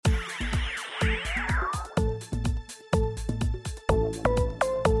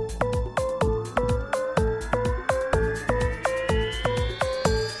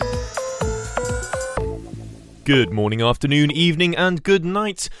Good morning, afternoon, evening, and good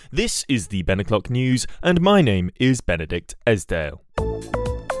night. This is the Ben O'Clock News, and my name is Benedict Esdale.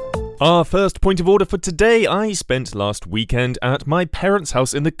 Our first point of order for today, I spent last weekend at my parents'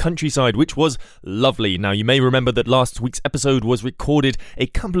 house in the countryside, which was lovely. Now, you may remember that last week's episode was recorded a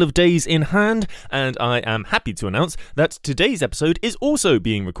couple of days in hand, and I am happy to announce that today's episode is also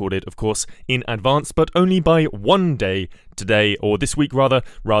being recorded, of course, in advance, but only by 1 day today, or this week rather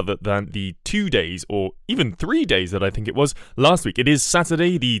than the 2 days, or even 3 days that I think it was last week. It is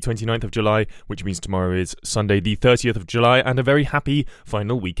Saturday, the 29th of July, which means tomorrow is Sunday, the 30th of July, and a very happy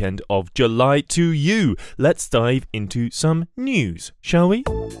final weekend of July to you. Let's dive into some news, shall we?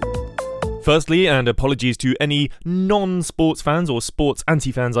 Firstly, and apologies to any non-sports fans, or sports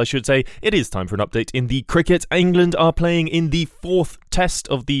anti-fans I should say, it is time for an update in the cricket. England are playing in the fourth test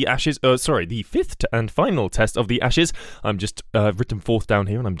of the Ashes, the fifth and final test of the Ashes. I'm just written fourth down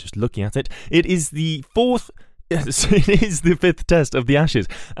here and I'm just looking at it. It is the fourth... Yes, it is the fifth test of the Ashes,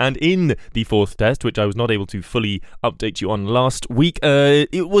 and in the fourth test, which I was not able to fully update you on last week,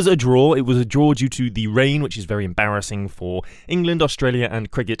 it was a draw. It was a draw due to the rain, which is very embarrassing for England, Australia and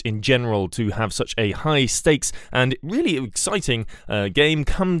cricket in general to have such a high stakes and really exciting game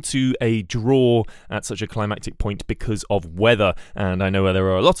come to a draw at such a climactic point because of weather. And I know there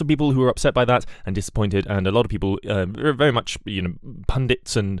are a lot of people who are upset by that and disappointed, and a lot of people, very much,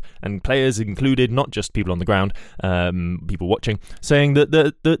 pundits and players included, not just people on the ground, people watching, saying that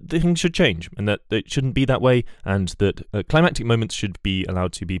the things should change and that it shouldn't be that way, and that climactic moments should be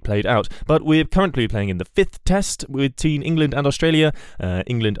allowed to be played out. But we're currently playing in the fifth test between England and Australia.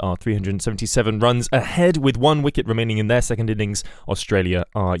 England are 377 runs ahead with 1 wicket remaining in their second innings. Australia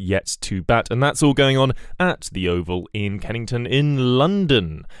are yet to bat, and that's all going on at the Oval in Kennington in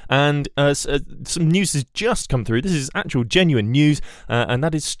London. And some news has just come through. This is actual genuine news, and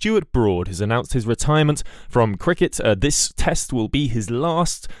that is Stuart Broad has announced his retirement from cricket. This test will be his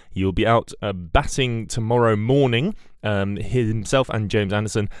last. He'll be out batting tomorrow morning. Himself and James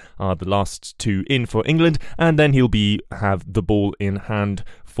Anderson are the last two in for England, and then he'll have the ball in hand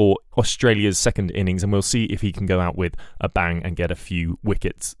for Australia's second innings, and we'll see if he can go out with a bang and get a few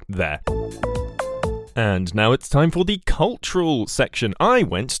wickets there. And now it's time for the cultural section. I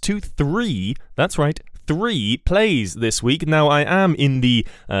went to 3 plays this week. Now, I am in the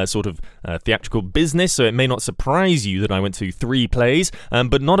theatrical business, so it may not surprise you that I went to 3 plays.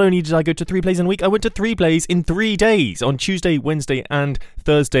 But not only did I go to 3 plays in a week, I went to 3 plays in 3 days. On Tuesday, Wednesday, and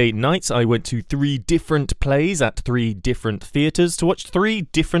Thursday nights, I went to 3 different plays at 3 different theatres to watch 3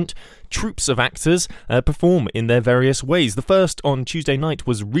 different troupes of actors perform in their various ways. The first on Tuesday night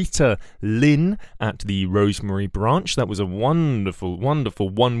was Rita Lynn at the Rosemary Branch. That was a wonderful, wonderful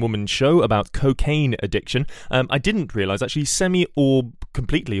one-woman show about cocaine addiction. I didn't realise, actually, semi or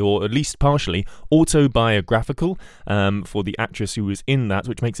completely, or at least partially, autobiographical for the actress who was in that,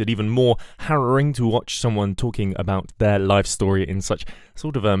 which makes it even more harrowing to watch someone talking about their life story in such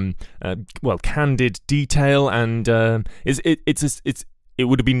sort of candid detail. And it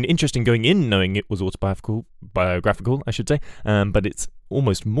would have been interesting going in knowing it was biographical, I should say, but it's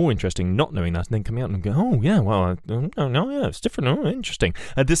almost more interesting not knowing that and then coming out and go, oh yeah, well, no, yeah, it's different, oh, interesting.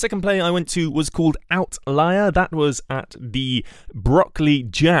 The second play I went to was called Outlier. That was at the Brockley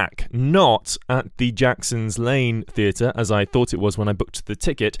Jack, not at the Jackson's Lane Theatre, as I thought it was when I booked the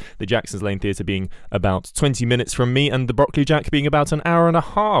ticket, the Jackson's Lane Theatre being about 20 minutes from me and the Brockley Jack being about an hour and a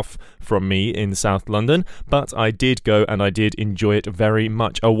half from me in South London. But I did go and I did enjoy it very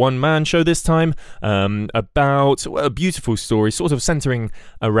much. A one-man show this time, about a beautiful story, sort of centering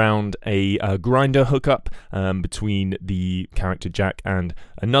around a grinder hookup between the character Jack and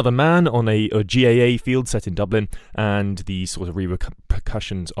another man on a GAA field set in Dublin, and the sort of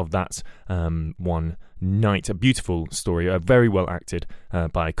repercussions of that one night. A beautiful story, very well acted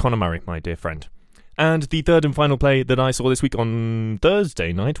by Conor Murray, my dear friend. And the third and final play that I saw this week on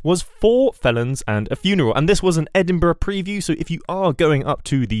Thursday night was 4 Felons and a Funeral. And this was an Edinburgh preview, so if you are going up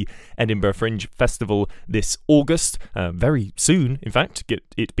to the Edinburgh Fringe Festival this August, very soon, in fact,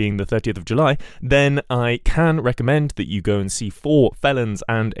 it being the 30th of July, then I can recommend that you go and see 4 Felons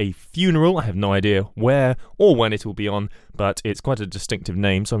and a Funeral. I have no idea where or when it will be on, but it's quite a distinctive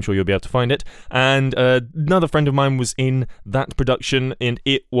name, so I'm sure you'll be able to find it. And another friend of mine was in that production, and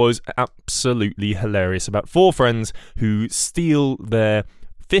it was absolutely hilarious, about 4 friends who steal their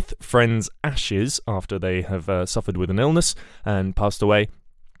 5th friend's ashes after they have suffered with an illness and passed away.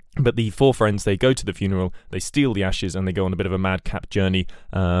 But the 4 friends, they go to the funeral, they steal the ashes, and they go on a bit of a madcap journey,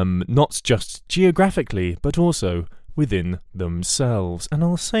 not just geographically, but also within themselves. And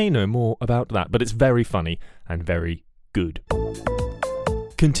I'll say no more about that, but it's very funny and very good.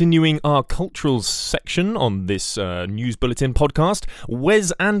 Continuing our cultural section on this news bulletin podcast,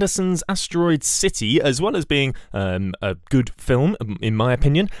 Wes Anderson's Asteroid City, as well as being a good film, in my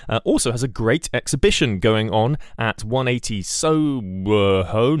opinion, also has a great exhibition going on at 180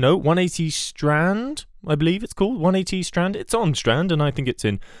 Strand, I believe it's called, 180 Strand. It's on Strand, and I think it's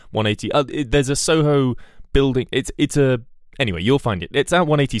in 180. There's a Soho building. Anyway, you'll find it. It's at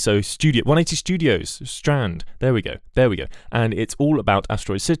 180 Studios, Strand. There we go. And it's all about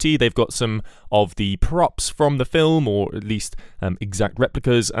Asteroid City. They've got some of the props from the film, or at least exact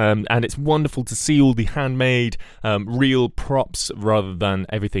replicas, and it's wonderful to see all the handmade, real props rather than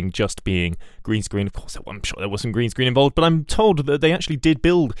everything just being green screen. Of course, I'm sure there was some green screen involved, but I'm told that they actually did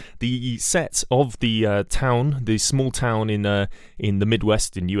build the set of the town, the small town in the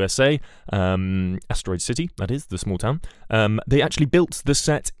Midwest in USA, Asteroid City, that is, the small town. They actually built the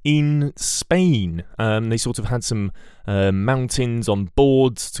set in Spain. They sort of had some mountains on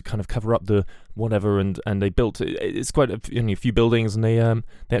boards to kind of cover up the whatever, and they built it. It's quite only a few buildings, and they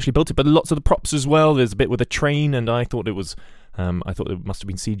actually built it. But lots of the props as well. There's a bit with a train, and I thought it must have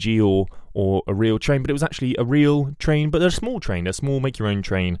been CG or a real train, but it was actually a real train, but a small make-your-own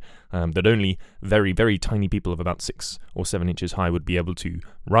train that only very, very tiny people of about 6 or 7 inches high would be able to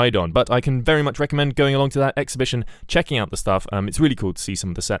ride on. But I can very much recommend going along to that exhibition, checking out the stuff. It's really cool to see some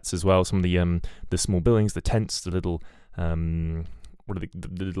of the sets as well, some of the small buildings, the tents, the little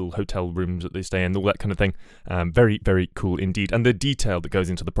the little hotel rooms that they stay in, all that kind of thing. Very, very cool indeed, and the detail that goes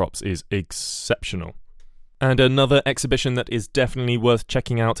into the props is exceptional. And another exhibition that is definitely worth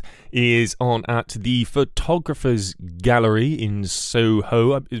checking out is on at the Photographers Gallery in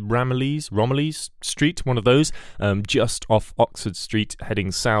Soho, Romilly's Street, one of those, just off Oxford Street,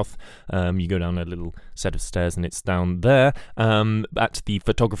 heading south. You go down a little set of stairs and it's down there at the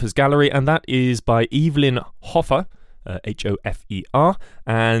Photographers Gallery, and that is by Evelyn Hofer. Hofer,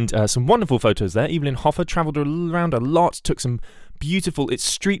 and some wonderful photos there. Evelyn Hofer travelled around a lot, took some beautiful, it's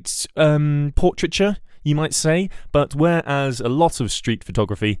street portraiture, you might say, but whereas a lot of street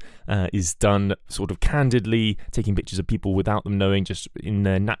photography is done sort of candidly, taking pictures of people without them knowing, just in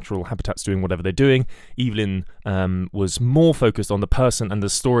their natural habitats doing whatever they're doing, Evelyn was more focused on the person and the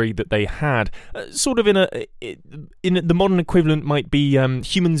story that they had, sort of in the modern equivalent might be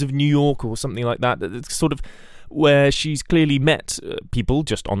Humans of New York or something like that. It's sort of where she's clearly met people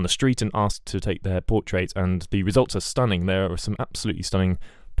just on the street and asked to take their portraits, and the results are stunning. There are some absolutely stunning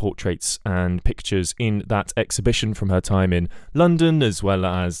portraits and pictures in that exhibition from her time in London, as well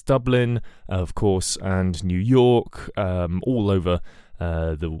as Dublin, of course, and New York, all over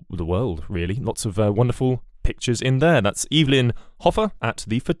the world, really. Lots of wonderful pictures in there. That's Evelyn Hofer at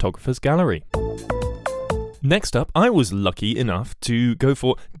the Photographers Gallery. Next up, I was lucky enough to go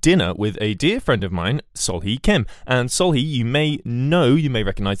for dinner with a dear friend of mine, Solhee Kim. And Solhee, you may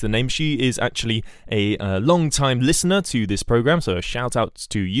recognise the name. She is actually a long-time listener to this programme, so a shout-out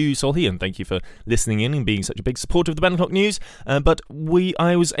to you, Solhee, and thank you for listening in and being such a big supporter of the Ben O'Clock News. But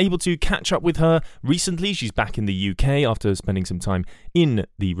I was able to catch up with her recently. She's back in the UK after spending some time in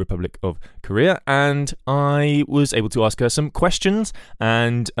the Republic of Korea, and I was able to ask her some questions,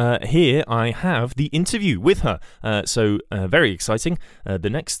 and here I have the interview with her. So very exciting. The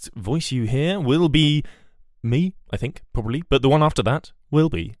next voice you hear will be me, I think, probably, but the one after that will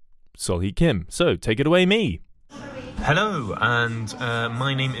be Solhee Kim. So take it away, me. Hello, and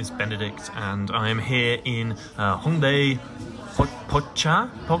my name is Benedict, and I am here in Hongdae Pokka,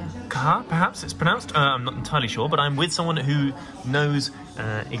 perhaps it's pronounced. I'm not entirely sure, but I'm with someone who knows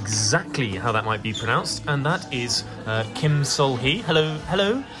exactly how that might be pronounced, and that is Kim Solhee.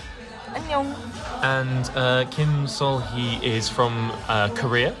 Hello. 안녕. And Kim Solhee is from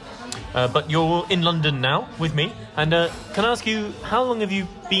Korea, but you're in London now with me. And can I ask you, how long have you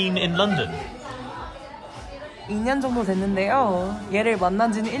been in London? 2년 정도 됐는데요. 얘를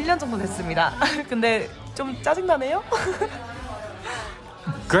만난 지는 1년 정도 됐습니다. 근데 좀 짜증나네요.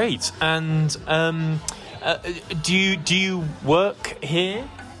 Great. And do you work here?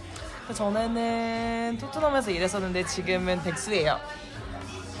 전에는 토트넘에서 일했었는데 지금은 백수예요.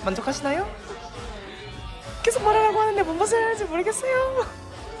 만족하시나요? 계속 말하라고 하는데 뭔 맛을 할지 모르겠어요.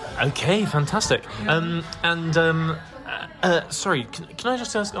 Okay, fantastic. Sorry, can I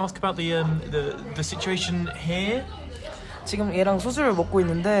just ask about the situation here? 지금 얘랑 소주를 먹고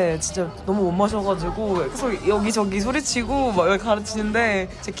있는데 진짜 너무 못 마셔가지고 계속 여기저기 소리치고 막 여기 가르치는데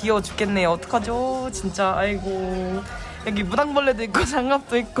진짜 귀여워 죽겠네요. 어떡하죠? 진짜 아이고. 여기 무당벌레도 있고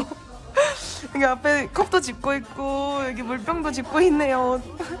장갑도 있고 여기 앞에 컵도 짚고 있고 여기 물병도 짚고 있네요.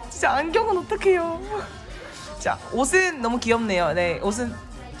 진짜 안경은 어떡해요? 자, 옷은 너무 귀엽네요. 네, 옷은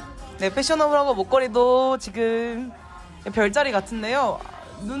네, 패셔너블하고 목걸이도 지금 별자리 같은데요.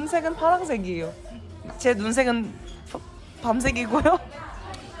 눈색은 파란색이에요. 제 눈색은 밤색이고요.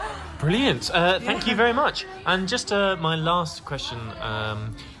 Brilliant. Thank you very much. And just my last question,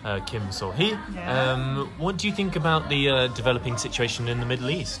 Kim Solhee. What do you think about the developing situation in the Middle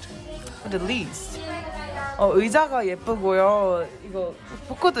East? Middle East. 의자가 예쁘고요. 이거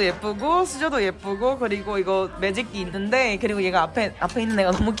포크도 예쁘고 수저도 예쁘고 그리고 이거 매직기 있는데 그리고 얘가 앞에 있는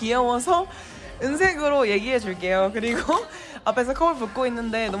애가 너무 귀여워서 은색으로 얘기해 줄게요. 그리고 앞에서 컵을 붓고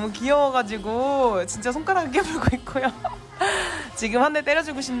있는데 너무 귀여워가지고 진짜 손가락 깨물고 있고요. 지금 한 대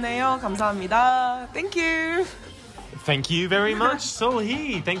때려주고 싶네요. 감사합니다. Thank you. Thank you very much,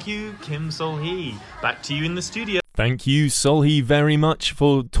 Solhee. Thank you, Kim Solhee. Back to you in the studio. Thank you, Solhee, very much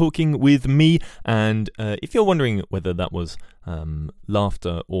for talking with me. And if you're wondering whether that was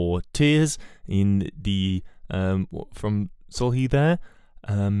laughter or tears in the from Solhee there,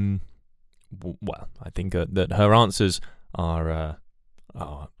 well, I think that her answers are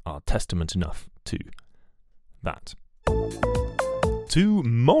testament enough to that.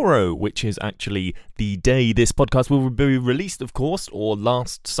 Tomorrow, which is actually the day this podcast will be released, of course, or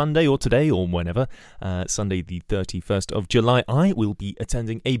last Sunday or today or whenever, Sunday the 31st of July, I will be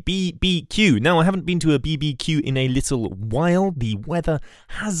attending a BBQ. Now, I haven't been to a BBQ in a little while. The weather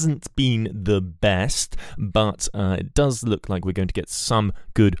hasn't been the best, but it does look like we're going to get some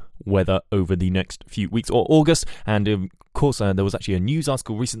good weather over the next few weeks or August. And of course, there was actually a news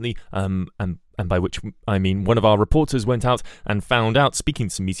article recently, and by which I mean one of our reporters went out and found out, speaking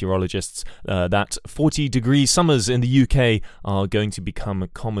to some meteorologists, that 40-degree summers in the UK are going to become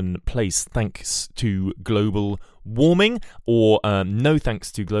commonplace thanks to global warming, or no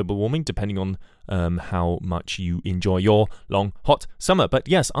thanks to global warming, depending on how much you enjoy your long, hot summer. But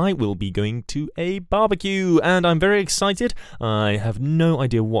yes, I will be going to a barbecue, and I'm very excited. I have no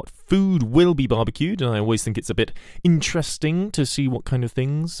idea what food will be barbecued, and I always think it's a bit interesting to see what kind of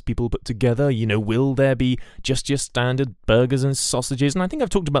things people put together. You know, will there be just your standard burgers and sausages? And I think I've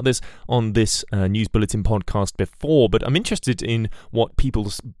talked about this on this News Bulletin podcast before, but I'm interested in what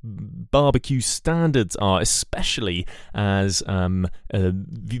people's barbecue standards are, especially as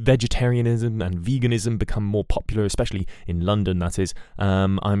vegetarianism and veganism become more popular, especially in London, that is.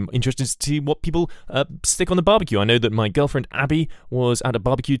 I'm interested to see what people stick on the barbecue. I know that my girlfriend Abby was at a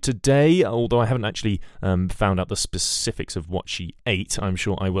barbecue today, although I haven't actually found out the specifics of what she ate. I'm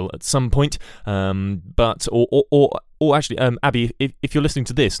sure I will at some point. But actually, Abby, if you're listening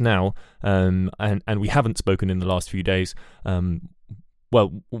to this now, and we haven't spoken in the last few days,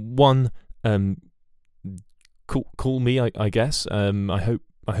 well, one, call me, I guess. I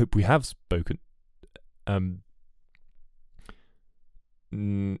hope we have spoken.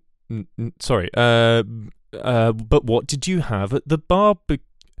 Sorry. But what did you have at the barbecue?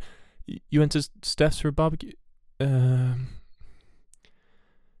 You went to Steph's for a barbecue?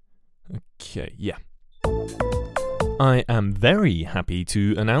 Okay, yeah. I am very happy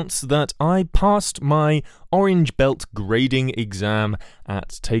to announce that I passed my orange belt grading exam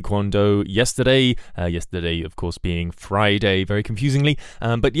at Taekwondo yesterday. Yesterday, of course, being Friday, very confusingly.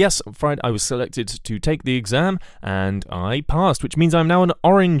 But yes, Friday I was selected to take the exam, and I passed, which means I'm now an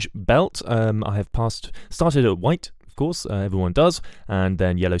orange belt. I have started at white, of course, everyone does, and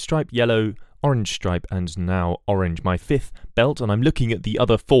then yellow stripe, yellow, orange stripe, and now orange, my 5th belt. And I'm looking at the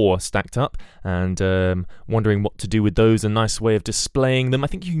other 4 stacked up and wondering what to do with those, a nice way of displaying them. I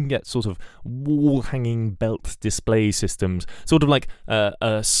think you can get sort of wall hanging belt display systems, sort of like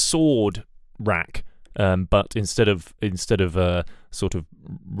a sword rack, but instead of sort of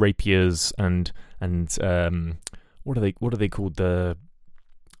rapiers and what are they called, the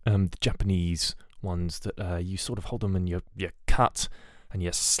Japanese ones that you sort of hold them and you cut and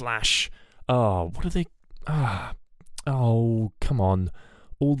you slash. Oh, what are they? Oh, come on.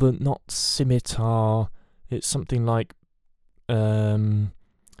 Not scimitar. It's something like, the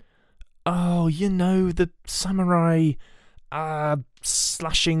samurai,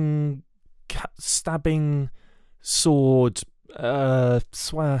 slashing, stabbing, sword, oh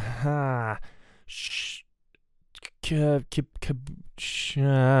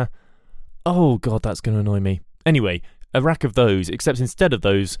God, that's going to annoy me. Anyway, a rack of those, except instead of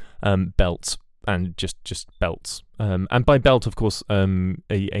those, belts, and just belts. And by belt, of course, a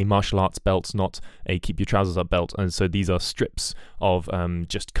martial arts belt, not a keep your trousers up belt. And so these are strips of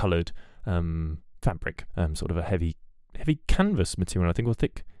just coloured fabric, sort of a heavy canvas material, I think, or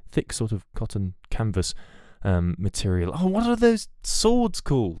thick sort of cotton canvas material. Oh, what are those swords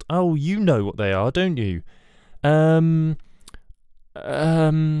called? Oh, you know what they are, don't you?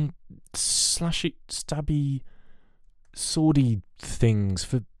 Slashy, stabby, swordy things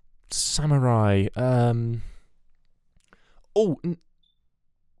for samurai.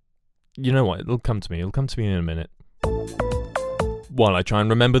 You know what? It'll come to me. It'll come to me in a minute. While I try and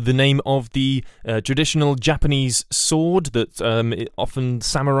remember the name of the traditional Japanese sword that often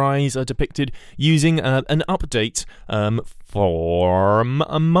samurais are depicted using, an update from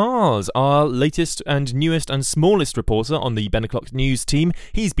Mars, our latest and newest and smallest reporter on the Ben O'Clock News team.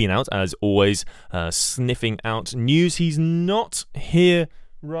 He's been out, as always, sniffing out news. He's not here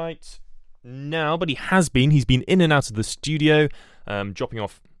right now, but he has been. He's been in and out of the studio, dropping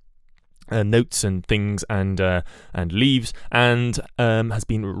off notes and things and leaves, and has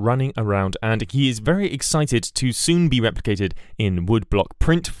been running around, and he is very excited to soon be replicated in woodblock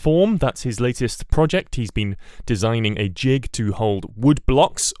print form. That's his latest project. He's been designing a jig to hold wood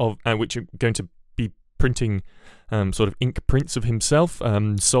blocks of which are going to be printing sort of ink prints of himself,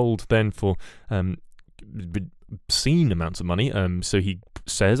 sold then for obscene amounts of money. So he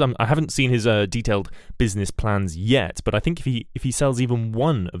says, I haven't seen his detailed business plans yet, but I think if he sells even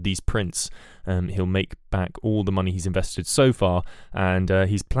one of these prints, he'll make back all the money he's invested so far, and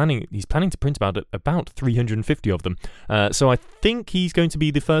he's planning to print about 350 of them. So I think he's going to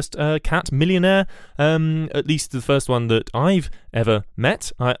be the first cat millionaire, at least the first one that I've ever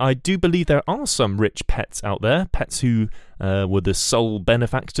met. I do believe there are some rich pets out there, pets who were the sole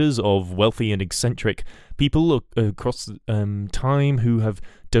benefactors of wealthy and eccentric people across time, who have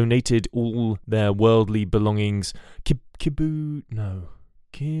donated all their worldly belongings. Does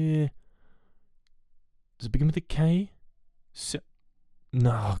it begin with a K?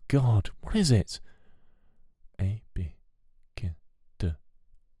 No, God, what is it? A, B, K, D,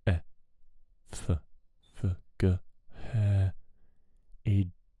 E, F, F, G, H, I,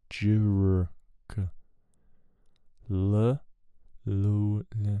 J, R, K, L, L,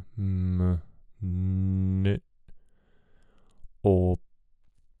 M, N, O,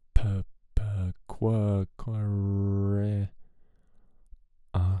 P, P, Q, Q, R,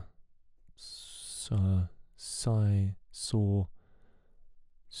 A, Si, So,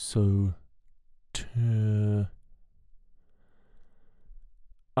 So, T.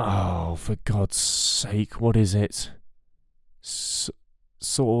 Oh, for God's sake, what is it?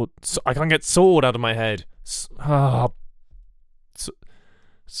 Sword. I can't get sword out of my head. Scythe?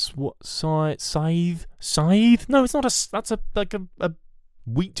 Scythe? No, it's not that's a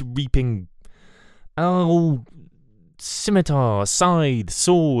wheat reaping. Oh, scimitar, scythe,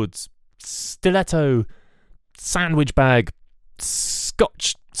 swords, stiletto, sandwich bag,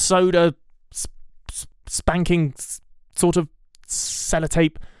 scotch soda, spanking sort of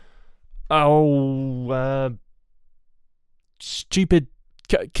sellotape. Oh, stupid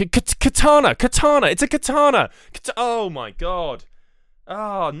katana. It's a katana. Oh my God.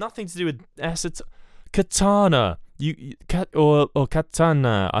 Oh, nothing to do with katana. Or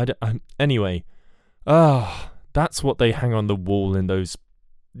katana. Anyway. That's what they hang on the wall in those,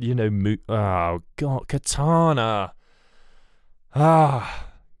 oh God, katana.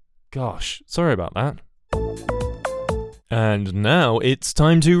 Gosh, sorry about that. And now it's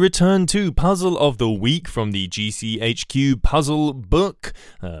time to return to Puzzle of the Week from the GCHQ puzzle book.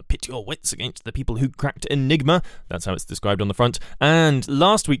 Pit your wits against the people who cracked Enigma. That's how it's described on the front. And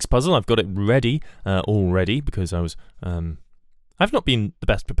last week's puzzle, I've got it ready already because I've not been the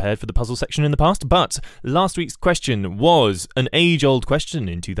best prepared for the puzzle section in the past, but last week's question was an age-old question.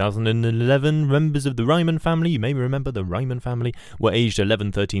 In 2011, members of the Ryman family, you may remember the Ryman family, were aged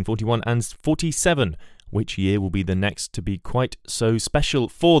 11, 13, 41 and 47. Which year will be the next to be quite so special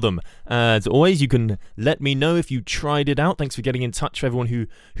for them? As always, you can let me know if you tried it out. Thanks for getting in touch for everyone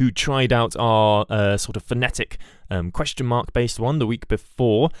who tried out our sort of phonetic question mark based one the week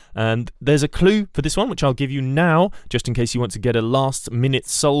before. And there's a clue for this one, which I'll give you now, just in case you want to get a last minute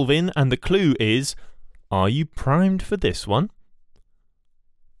solve in. And the clue is, are you primed for this one?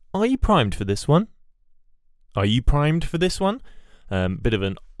 Are you primed for this one? Are you primed for this one? Bit of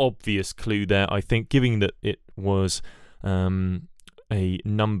an obvious clue there, I think, given that it was a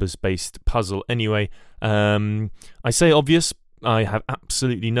numbers-based puzzle. Anyway, I say obvious. I have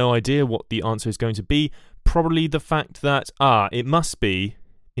absolutely no idea what the answer is going to be. Probably the fact that, it must be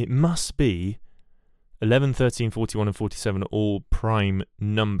 11, 13, 41 and 47 are all prime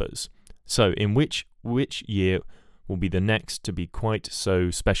numbers. So in which year will be the next to be quite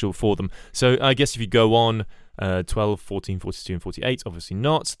so special for them? So I guess if you go on 12, 14, 42 and 48, obviously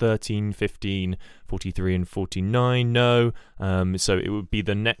not. 13, 15, 43 and 49, no. So it would be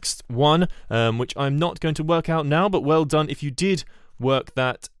the next one, which I'm not going to work out now, but well done if you did work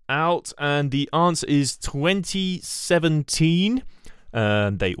that out. And the answer is 2017.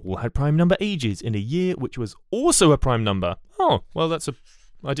 They all had prime number ages in a year which was also a prime number. Oh, well, I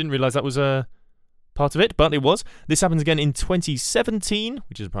didn't realise that was a part part of it, but it was. This happens again in 2017,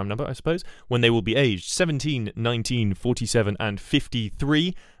 which is a prime number, I suppose, when they will be aged 17, 19, 47, and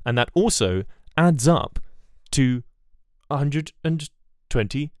 53, and that also adds up to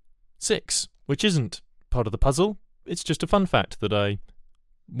 126, which isn't part of the puzzle. It's just a fun fact that I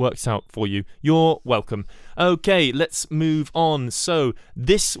worked out for you. You're welcome. Okay, let's move on. So,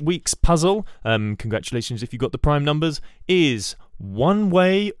 this week's puzzle, congratulations if you got the prime numbers, is one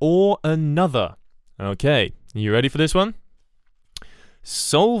way or another. Okay, you ready for this one?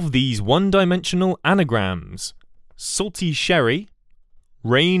 Solve these one-dimensional anagrams. Salty sherry,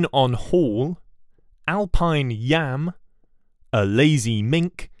 rain on hall, alpine yam, a lazy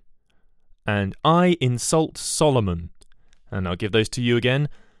mink, and I insult Solomon. And I'll give those to you again.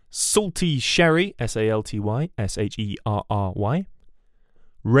 Salty sherry, S-A-L-T-Y, S-H-E-R-R-Y.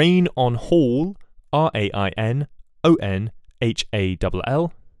 Rain on hall,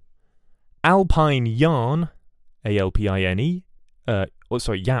 R-A-I-N-O-N-H-A-L-L. Alpine yarn, A-L-P-I-N-E.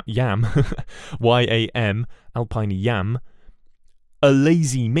 Yam, Y-A-M, alpine yam. A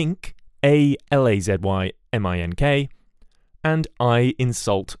lazy mink, A-L-A-Z-Y-M-I-N-K. And I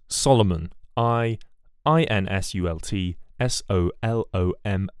insult Solomon,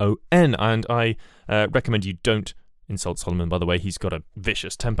 I-N-S-U-L-T-S-O-L-O-M-O-N. And I recommend you don't insult Solomon, by the way. He's got a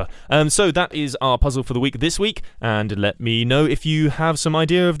vicious temper. So that is our puzzle for the week this week. And let me know if you have some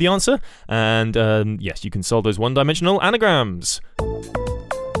idea of the answer. And yes, you can solve those one-dimensional anagrams.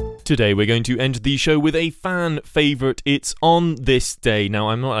 Today we're going to end the show with a fan favourite. It's On This Day. Now,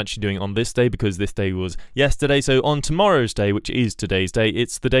 I'm not actually doing On This Day because this day was yesterday. So on tomorrow's day, which is today's day,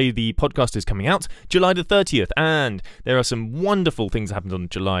 it's the day the podcast is coming out, July the 30th. And there are some wonderful things that happened on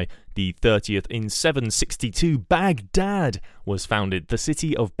July the 30th. In 762, Baghdad was founded, the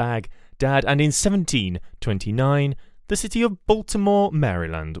city of Baghdad. And in 1729, the city of Baltimore,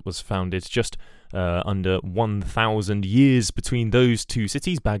 Maryland was founded. Just under 1,000 years between those two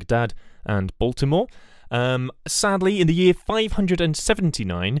cities, Baghdad and Baltimore. Sadly, in the year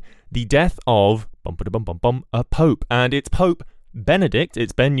 579, the death of a pope, and it's Pope Benedict.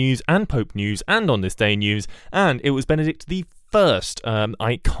 It's Ben News and Pope News and On This Day News, and it was Benedict the First,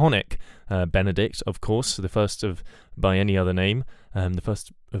 iconic Benedict, of course, the first of by any other name. The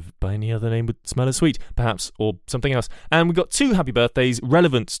first of by any other name would smell as sweet, perhaps, or something else. And we've got two happy birthdays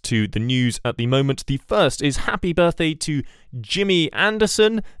relevant to the news at the moment. The first is happy birthday to Jimmy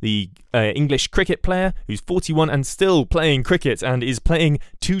Anderson, the English cricket player, who's 41 and still playing cricket and is playing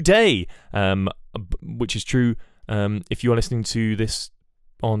today, which is true if you are listening to this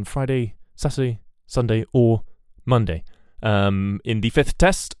on Friday, Saturday, Sunday, or Monday. In the fifth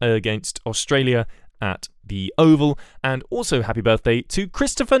test against Australia at the Oval. And also happy birthday to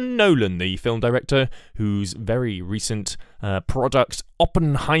Christopher Nolan, the film director whose very recent product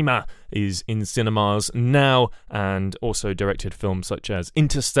Oppenheimer is in cinemas now, and also directed films such as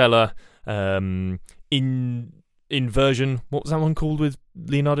Interstellar, Inversion, what was that one called with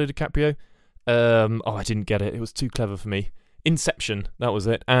Leonardo DiCaprio? I didn't get it, it was too clever for me. Inception, that was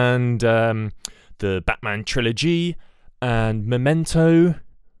it. And the Batman trilogy, and Memento,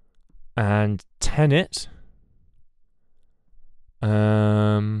 and Tenet.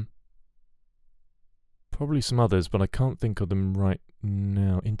 Probably some others, but I can't think of them right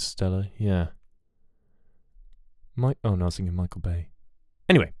now. Interstellar, yeah. I was thinking Michael Bay.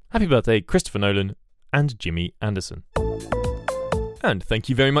 Anyway, happy birthday, Christopher Nolan and Jimmy Anderson. And thank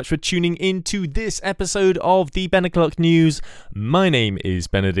you very much for tuning in to this episode of the Ben O'Clock News. My name is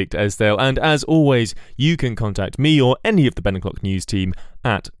Benedict Esdale, and as always, you can contact me or any of the Ben O'Clock News team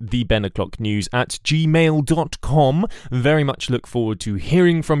at thebenoclocknews@gmail.com. Very much look forward to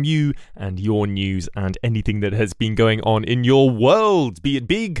hearing from you and your news and anything that has been going on in your world, be it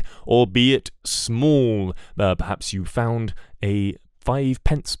big or be it small. Perhaps you found a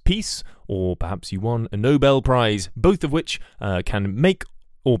 5-pence piece, or perhaps you won a Nobel Prize, both of which can make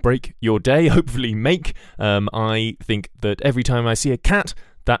or break your day, hopefully make. I think that every time I see a cat,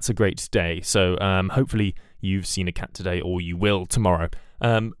 that's a great day. So hopefully you've seen a cat today, or you will tomorrow.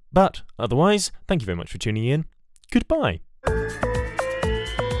 But otherwise, thank you very much for tuning in. Goodbye.